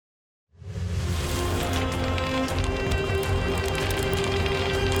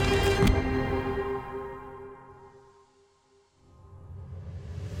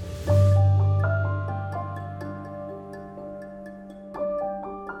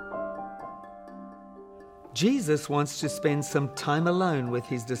Jesus wants to spend some time alone with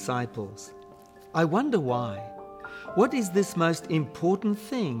his disciples. I wonder why. What is this most important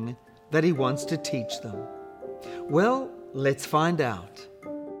thing that he wants to teach them? Well, let's find out.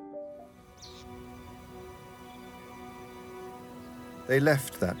 They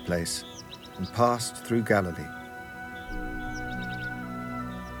left that place and passed through Galilee.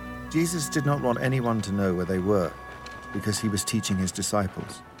 Jesus did not want anyone to know where they were because he was teaching his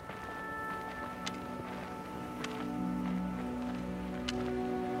disciples.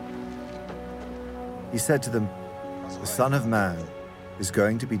 He said to them, "The Son of Man is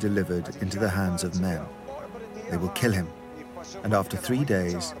going to be delivered into the hands of men. They will kill him, and after 3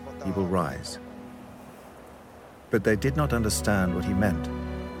 days he will rise." But they did not understand what he meant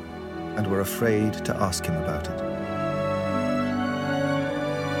and were afraid to ask him about it.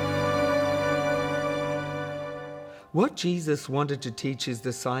 What Jesus wanted to teach his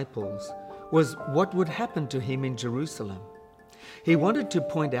disciples was what would happen to him in Jerusalem. He wanted to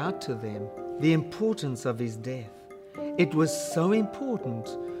point out to them the importance of his death. It was so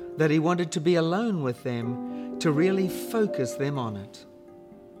important that he wanted to be alone with them to really focus them on it.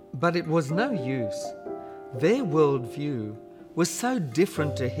 But it was no use. Their worldview was so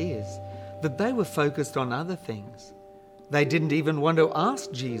different to his that they were focused on other things. They didn't even want to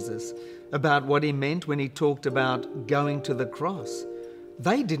ask Jesus about what he meant when he talked about going to the cross.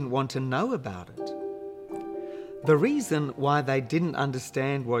 They didn't want to know about it. The reason why they didn't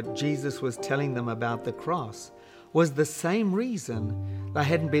understand what Jesus was telling them about the cross was the same reason they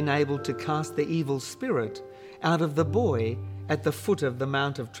hadn't been able to cast the evil spirit out of the boy at the foot of the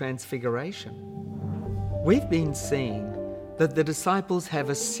Mount of Transfiguration. We've been seeing that the disciples have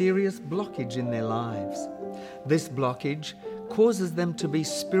a serious blockage in their lives. This blockage causes them to be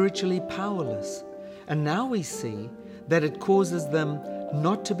spiritually powerless, and now we see that it causes them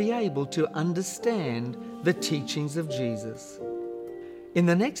not to be able to understand the teachings of Jesus. In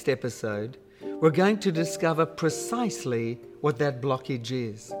the next episode, we're going to discover precisely what that blockage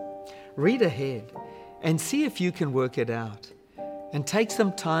is. Read ahead and see if you can work it out, and take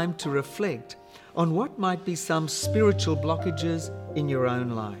some time to reflect on what might be some spiritual blockages in your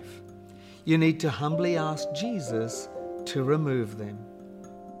own life. You need to humbly ask Jesus to remove them.